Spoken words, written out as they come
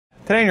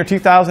Today in your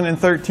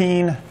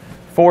 2013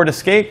 Ford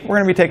Escape, we're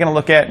going to be taking a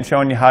look at and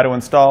showing you how to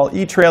install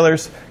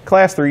eTrailer's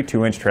Class 3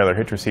 2-inch trailer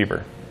hitch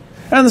receiver.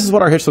 And this is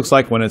what our hitch looks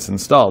like when it's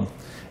installed.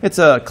 It's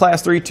a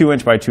Class 3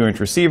 2-inch by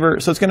 2-inch receiver,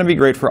 so it's going to be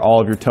great for all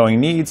of your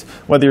towing needs,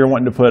 whether you're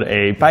wanting to put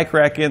a bike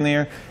rack in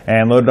there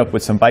and load it up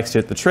with some bikes to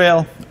hit the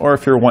trail, or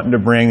if you're wanting to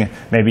bring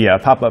maybe a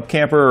pop-up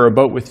camper or a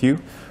boat with you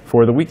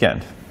for the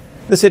weekend.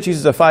 This hitch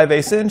uses a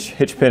 5/8 inch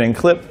hitch fitting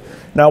clip.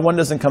 Now, one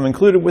doesn't come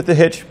included with the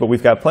hitch, but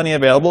we've got plenty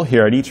available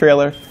here at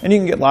eTrailer, and you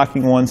can get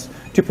locking ones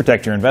to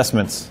protect your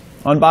investments.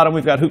 On bottom,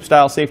 we've got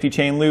hoop-style safety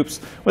chain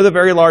loops with a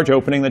very large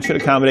opening that should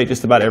accommodate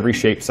just about every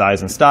shape,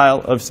 size, and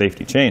style of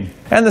safety chain.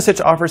 And this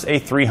hitch offers a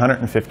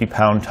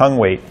 350-pound tongue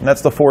weight, and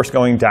that's the force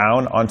going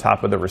down on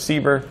top of the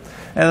receiver,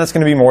 and that's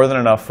going to be more than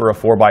enough for a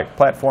 4-bike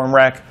platform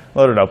rack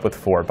loaded up with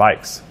 4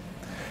 bikes.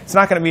 It's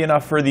not going to be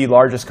enough for the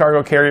largest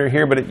cargo carrier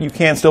here, but you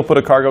can still put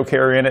a cargo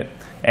carrier in it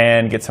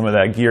and get some of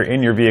that gear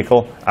in your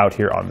vehicle out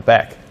here on the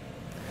back.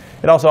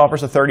 It also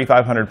offers a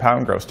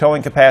 3,500-pound gross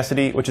towing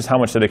capacity, which is how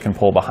much that it can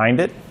pull behind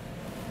it.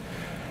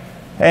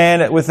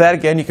 And with that,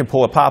 again, you can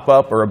pull a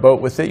pop-up or a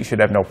boat with it. You should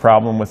have no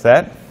problem with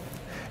that.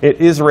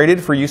 It is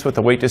rated for use with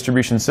the weight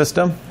distribution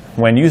system.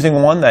 When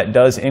using one, that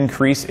does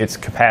increase its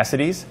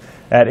capacities.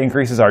 That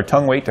increases our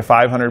tongue weight to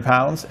 500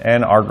 pounds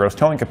and our gross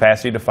towing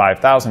capacity to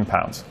 5,000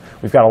 pounds.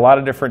 We've got a lot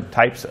of different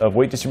types of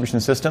weight distribution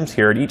systems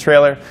here at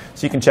eTrailer,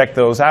 so you can check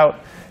those out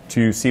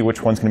to see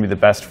which one's going to be the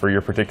best for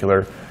your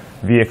particular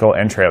vehicle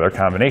and trailer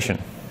combination.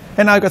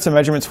 And now I've got some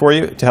measurements for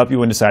you to help you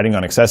when deciding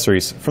on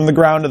accessories. From the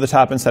ground to the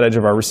top inside edge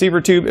of our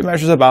receiver tube, it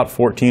measures about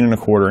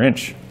 14¼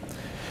 inch.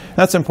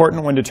 That's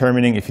important when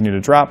determining if you need to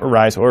drop, a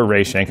rise, or a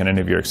raise shank on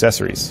any of your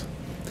accessories.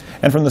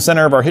 And from the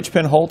center of our hitch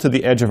pin hole to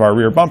the edge of our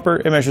rear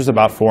bumper, it measures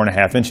about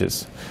 4½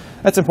 inches.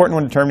 That's important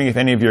when determining if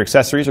any of your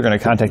accessories are going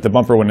to contact the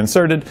bumper when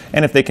inserted,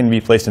 and if they can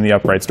be placed in the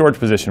upright storage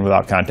position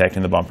without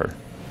contacting the bumper.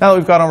 Now that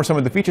we've gone over some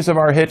of the features of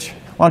our hitch,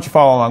 why don't you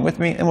follow along with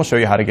me and we'll show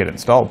you how to get it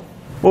installed.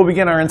 We'll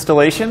begin our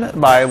installation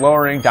by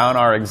lowering down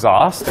our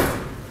exhaust.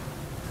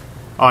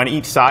 On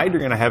each side, you're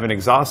going to have an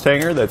exhaust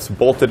hanger that's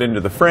bolted into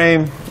the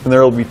frame, and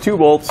there will be 2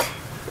 bolts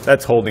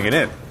that's holding it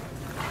in.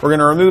 We're going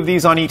to remove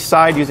these on each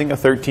side using a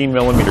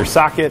 13mm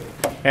socket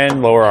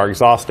and lower our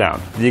exhaust down.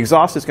 The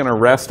exhaust is going to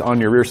rest on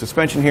your rear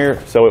suspension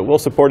here, so it will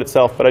support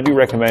itself, but I do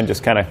recommend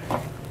just kind of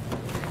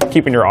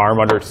keeping your arm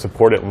under it to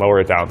support it and lower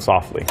it down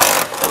softly.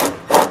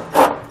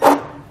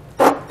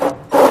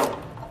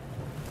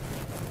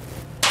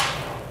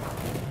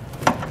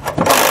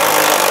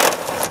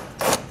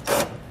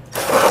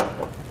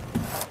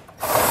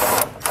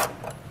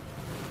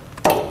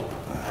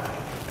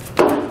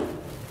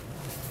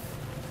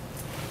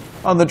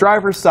 On the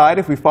driver's side,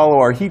 if we follow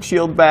our heat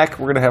shield back,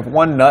 we're going to have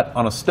 1 nut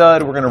on a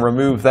stud. We're going to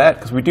remove that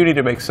because we do need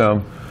to make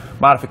some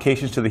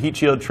modifications to the heat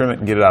shield, trim it,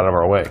 and get it out of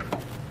our way.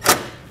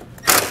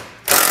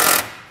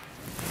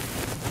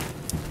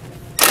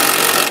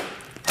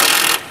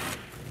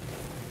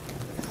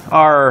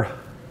 Our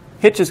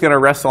hitch is going to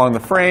rest along the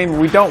frame.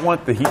 We don't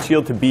want the heat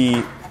shield to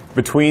be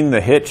between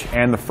the hitch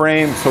and the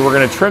frame, so we're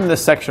going to trim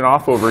this section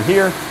off over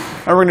here,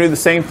 and we're going to do the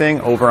same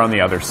thing over on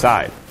the other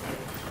side.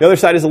 The other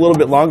side is a little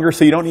bit longer,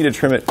 so you don't need to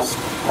trim it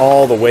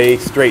all the way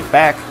straight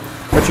back,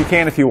 but you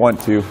can if you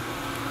want to.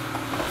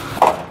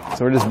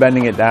 So we're just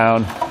bending it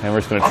down, and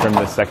we're just going to trim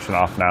this section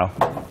off now.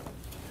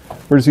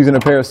 We're just using a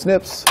pair of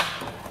snips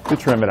to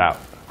trim it out.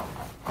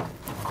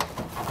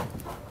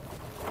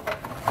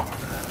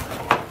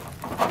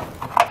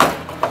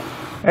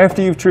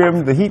 After you've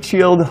trimmed the heat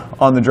shield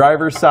on the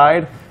driver's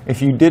side,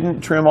 if you didn't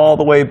trim all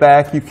the way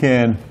back, you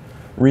can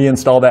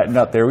reinstall that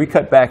nut there. We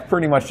cut back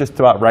pretty much just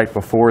about right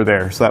before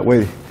there, so that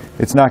way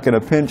it's not going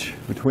to pinch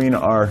between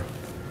our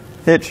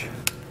hitch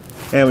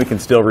and we can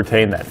still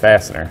retain that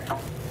fastener.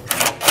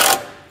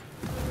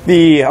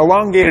 The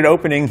elongated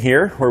opening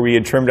here where we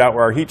had trimmed out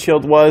where our heat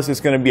shield was is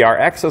going to be our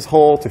access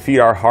hole to feed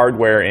our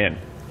hardware in.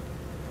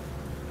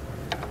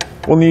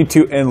 We'll need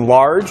to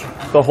enlarge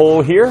the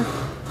hole here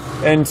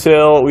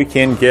until we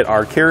can get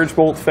our carriage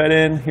bolt fed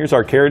in. Here's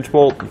our carriage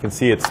bolt. You can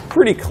see it's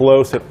pretty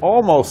close. It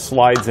almost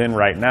slides in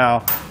right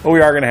now, but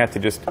we are going to have to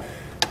just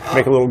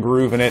make a little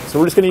groove in it. So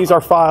we're just going to use our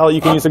file.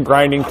 You can use a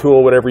grinding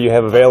tool, whatever you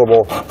have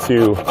available,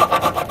 to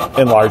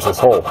enlarge this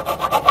hole.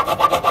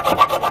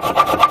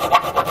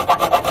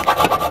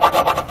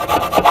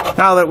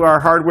 Now that our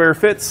hardware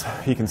fits,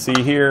 you can see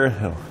here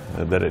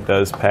that it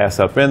does pass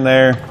up in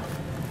there.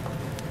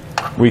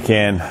 We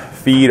can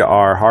feed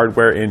our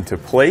hardware into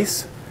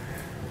place.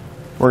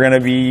 We're going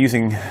to be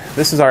using,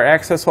 this is our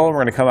access hole.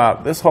 We're going to come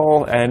out this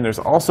hole, and there's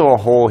also a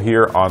hole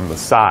here on the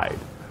side.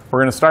 We're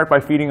going to start by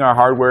feeding our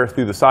hardware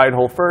through the side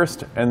hole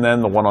first, and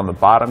then the one on the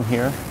bottom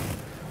here.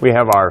 We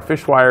have our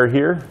fish wire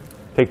here.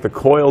 Take the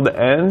coiled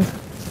end,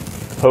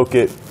 poke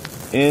it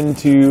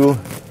into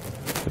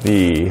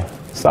the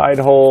side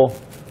hole.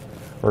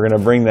 We're going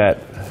to bring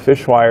that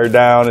fish wire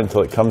down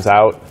until it comes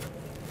out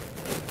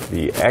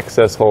the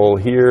access hole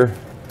here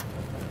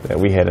that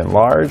we had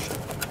enlarged.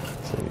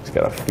 So you just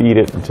got to feed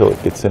it until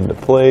it gets into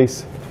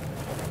place.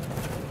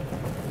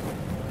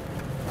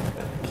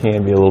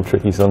 Can be a little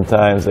tricky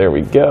sometimes. There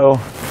we go.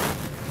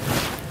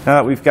 Now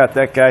that we've got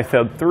that guy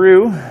fed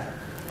through,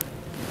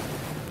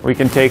 we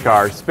can take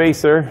our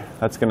spacer,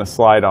 that's going to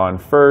slide on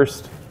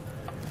first,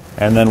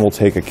 and then we'll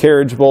take a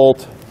carriage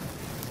bolt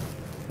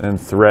and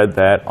thread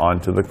that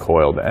onto the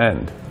coiled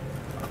end.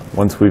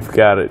 Once we've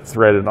got it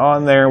threaded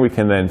on there, we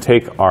can then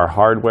take our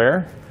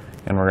hardware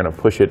and we're going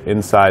to push it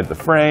inside the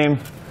frame.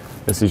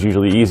 This is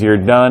usually easier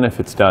done if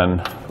it's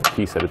done a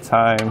piece at a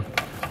time.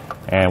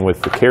 And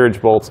with the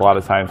carriage bolts, a lot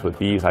of times with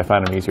these, I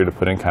find them easier to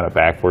put in kind of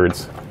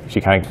backwards.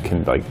 You kind of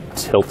can like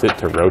tilt it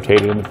to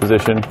rotate it into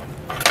position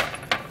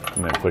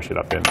and then push it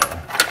up in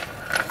there.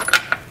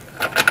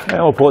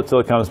 And we'll pull it till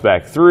it comes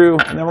back through,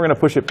 and then we're going to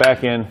push it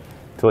back in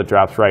till it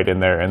drops right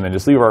in there, and then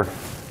just leave our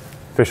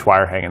fish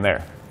wire hanging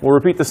there. We'll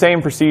repeat the same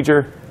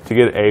procedure to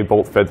get a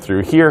bolt fed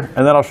through here,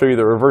 and then I'll show you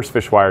the reverse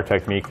fish wire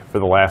technique for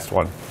the last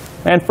one.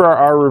 And for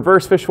our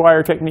reverse fish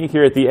wire technique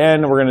here at the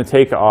end, we're going to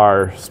take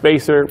our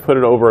spacer, put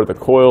it over the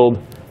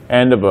coiled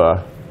end of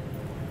a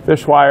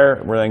fish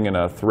wire. We're then going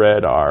to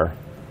thread our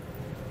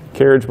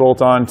carriage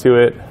bolt onto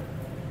it.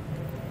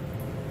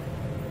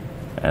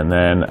 And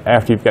then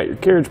after you've got your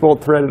carriage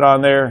bolt threaded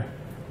on there,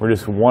 we're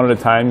just one at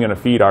a time going to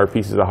feed our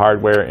pieces of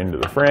hardware into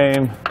the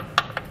frame.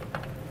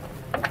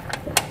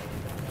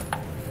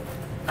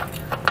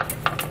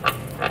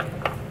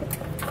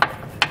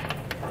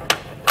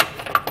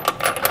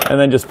 And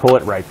then just pull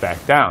it right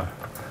back down.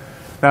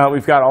 Now that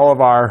we've got all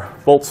of our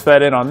bolts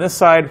fed in on this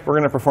side, we're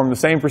going to perform the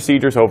same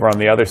procedures over on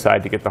the other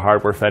side to get the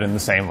hardware fed in the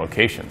same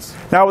locations.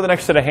 Now with the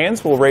next set of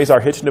hands, we'll raise our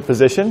hitch into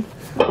position.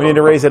 We need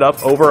to raise it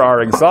up over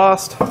our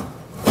exhaust.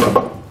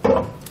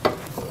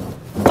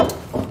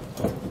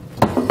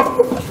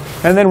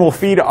 And then we'll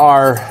feed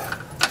our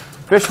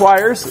fish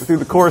wires through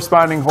the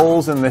corresponding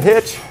holes in the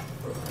hitch.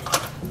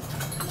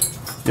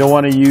 You'll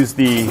want to use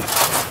the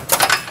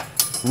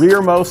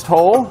rearmost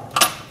hole,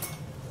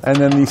 and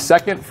then the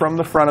second from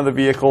the front of the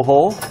vehicle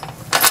hole.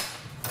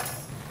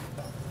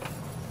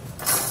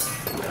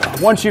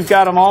 Once you've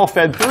got them all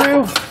fed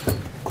through,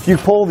 if you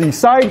pull the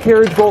side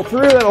carriage bolt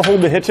through, that'll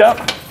hold the hitch up,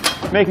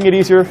 making it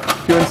easier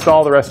to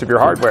install the rest of your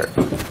hardware.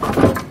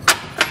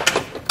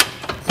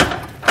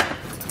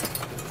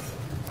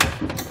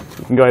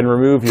 You can go ahead and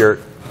remove your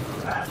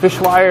fish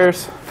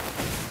wires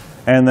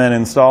and then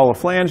install a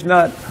flange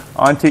nut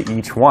onto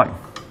each one.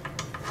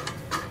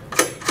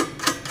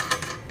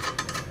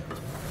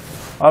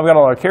 I've got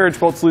all our carriage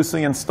bolts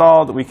loosely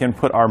installed. We can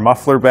put our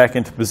muffler back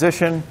into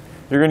position.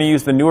 You're going to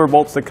use the newer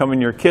bolts that come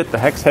in your kit, the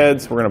hex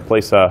heads. We're going to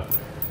place a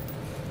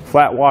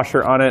flat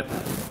washer on it,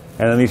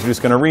 and then these are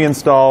just going to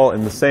reinstall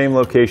in the same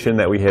location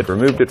that we had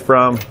removed it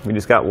from. We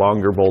just got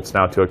longer bolts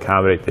now to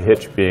accommodate the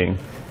hitch being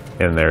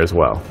in there as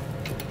well.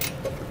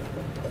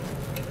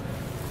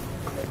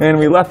 And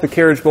we left the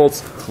carriage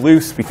bolts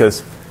loose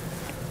because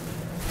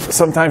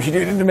sometimes you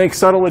do need to make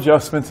subtle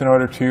adjustments in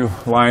order to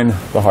line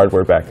the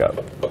hardware back up.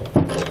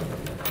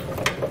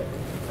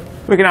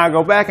 We can now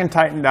go back and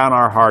tighten down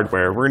our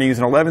hardware. We're going to use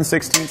an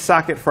 11/16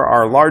 socket for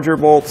our larger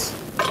bolts.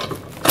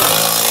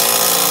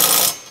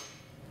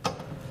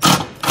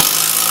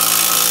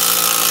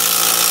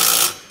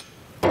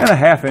 And a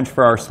 1/2 inch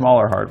for our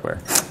smaller hardware.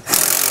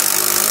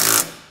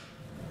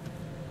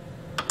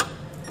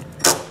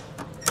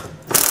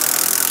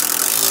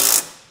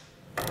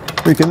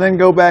 We can then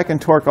go back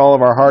and torque all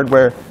of our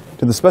hardware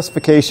to the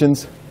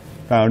specifications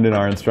found in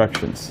our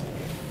instructions.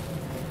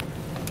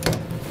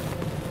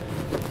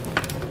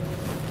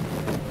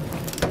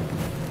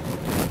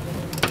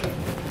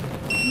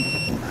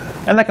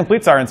 And that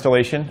completes our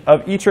installation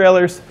of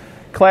eTrailer's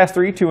Class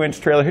 3 2-inch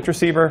trailer hitch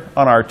receiver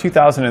on our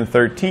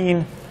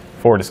 2013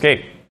 Ford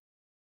Escape.